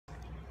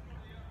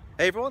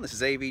Hey everyone, this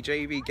is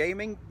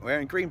AVJVGaming. We're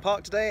in Green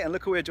Park today and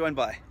look who we're joined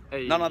by.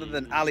 Hey. None other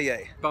than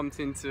AliA.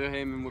 Bumped into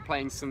him and we're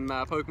playing some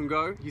Pokemon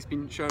Go. He's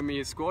been showing me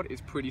his squad.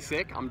 It's pretty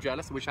sick. I'm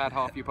jealous. I wish I had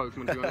half your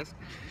Pokemon, to be honest.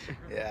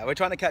 Yeah, we're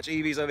trying to catch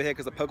EVs over here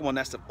because the Pokemon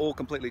nests have all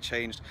completely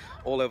changed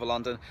all over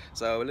London.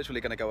 So we're literally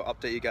going to go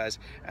update you guys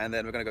and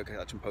then we're going to go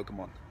catch some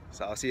Pokemon.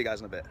 So I'll see you guys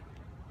in a bit.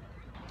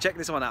 Check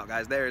this one out,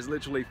 guys. There is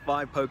literally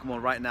 5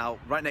 Pokemon right now,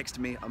 right next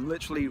to me. I'm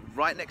literally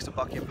right next to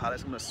Buckingham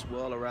Palace. I'm going to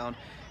swirl around.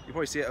 You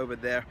probably see it over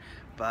there.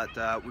 But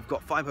we've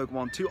got 5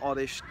 Pokemon, 2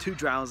 Oddish, 2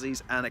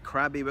 Drowsies, and a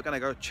Krabby. We're going to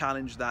go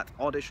challenge that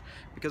Oddish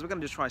because we're going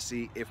to just try to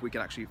see if we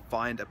can actually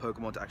find a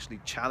Pokemon to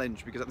actually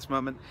challenge, because at this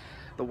moment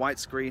the white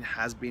screen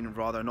has been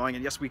rather annoying,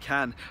 and yes we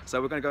can.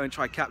 So we're going to go and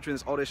try capturing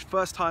this Oddish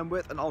first time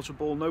with an Ultra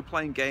Ball, no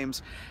playing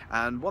games.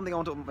 And one thing I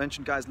want to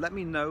mention, guys, let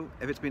me know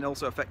if it's been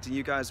also affecting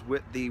you guys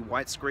with the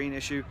white screen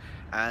issue,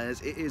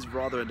 as it is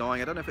rather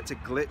annoying. I don't know if it's a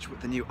glitch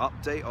with the new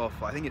update of,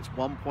 I think it's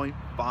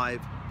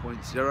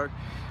 1.5.0,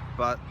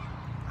 but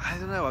I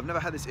don't know, I've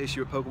never had this issue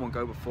with Pokemon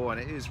Go before and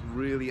it is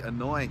really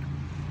annoying.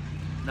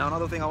 Now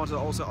another thing I wanted to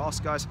also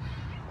ask guys,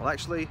 well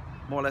actually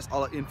more or less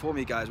I'll inform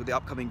you guys with the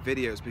upcoming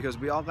videos, because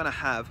we are going to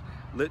have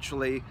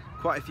literally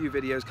quite a few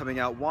videos coming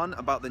out. One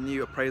about the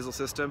new appraisal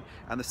system,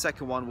 and the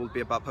second one will be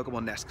about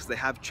Pokemon Nest, because they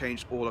have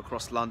changed all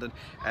across London,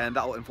 and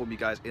that will inform you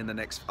guys in the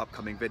next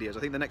upcoming videos.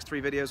 I think the next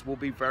 3 videos will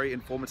be very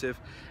informative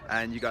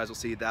and you guys will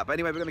see that. But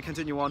anyway, we're going to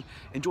continue on,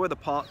 enjoy the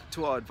park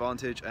to our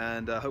advantage,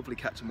 and hopefully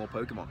catch some more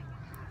Pokemon.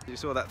 You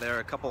saw that there,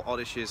 a couple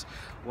Oddishes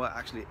were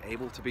actually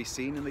able to be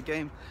seen in the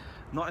game.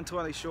 Not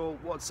entirely sure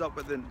what's up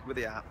with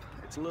the app.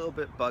 It's a little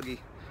bit buggy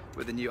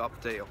with the new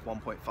update of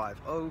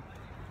 1.50,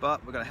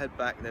 but we're going to head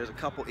back. There's a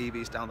couple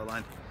EVs down the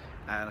line,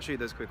 and I'll show you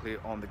those quickly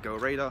on the Go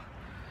radar.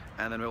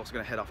 And then we're also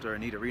going to head after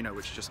an Nidorino,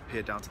 which just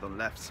appeared down to the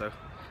left. So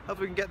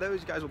hopefully we can get those.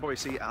 You guys will probably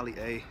see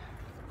AliA.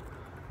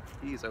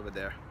 He's over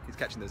there. He's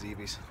catching those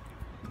EVs.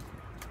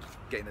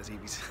 Getting those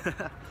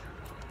EVs.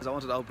 I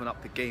wanted to open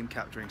up the game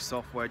capturing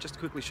software just to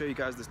quickly show you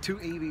guys there's 2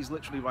 EVs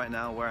literally right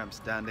now where I'm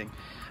standing,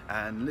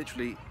 and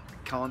literally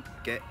can't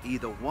get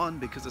either one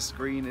because the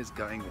screen is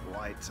going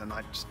white, and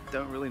I just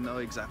don't really know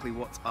exactly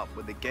what's up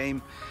with the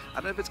game. I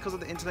don't know if it's because of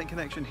the internet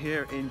connection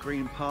here in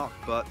Green Park,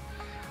 but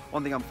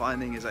one thing I'm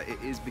finding is that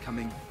it is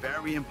becoming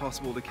very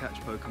impossible to catch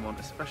Pokemon,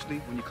 especially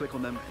when you click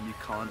on them and you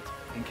can't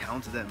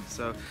encounter them.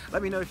 So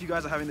let me know if you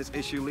guys are having this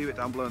issue, leave it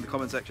down below in the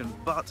comment section.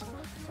 But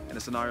in a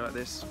scenario like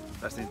this,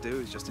 best thing to do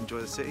is just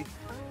enjoy the city.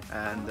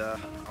 And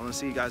I'm going to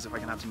see you guys if I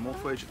can have some more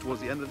footage towards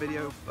the end of the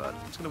video, but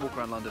I'm just going to walk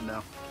around London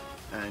now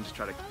and just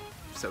try to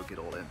soak it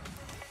all in.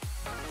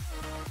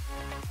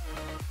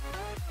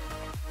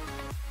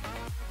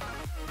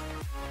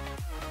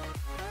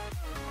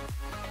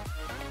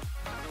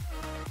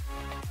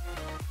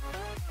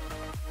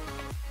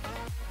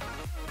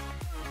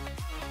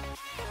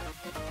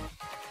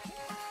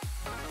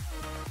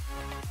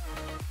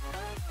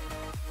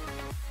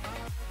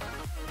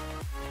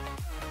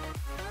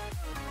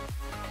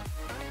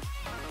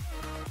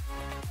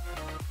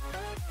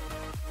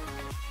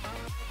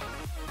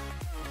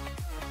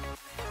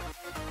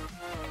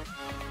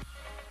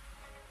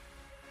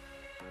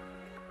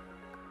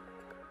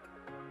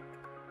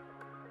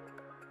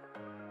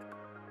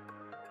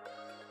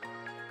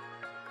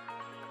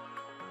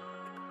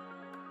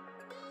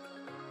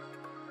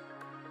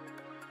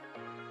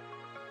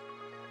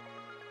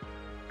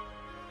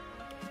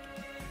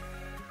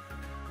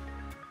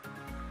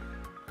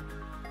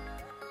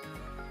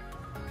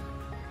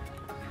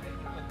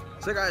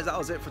 So guys, that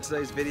was it for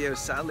today's video.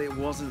 Sadly it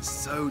wasn't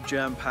so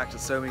jam-packed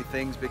with so many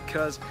things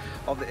because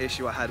of the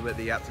issue I had with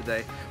the app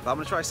today. But I'm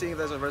going to try seeing if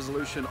there's a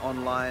resolution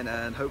online,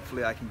 and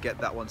hopefully I can get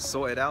that one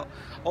sorted out.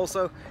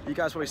 Also, you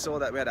guys probably saw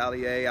that we had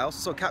AliA. I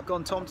also saw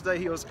Capcom Tom today.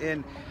 He was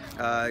in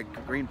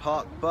Green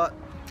Park, but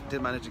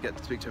didn't manage to get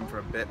to speak to him for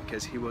a bit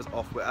because he was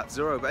off at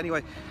Zero. But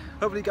anyway,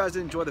 hopefully you guys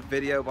did enjoy the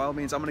video. By all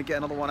means, I'm going to get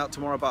another one out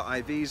tomorrow about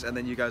IVs, and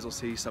then you guys will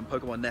see some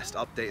Pokemon Nest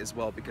update as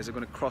well, because I'm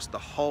going to cross the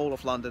whole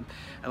of London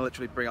and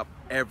literally bring up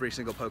every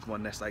single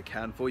Pokemon Nest I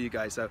can for you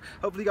guys. So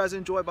hopefully you guys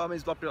enjoy. By all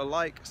means, drop a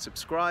like,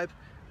 subscribe.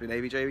 It's been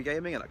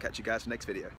AVJVGaming, and I'll catch you guys in the next video.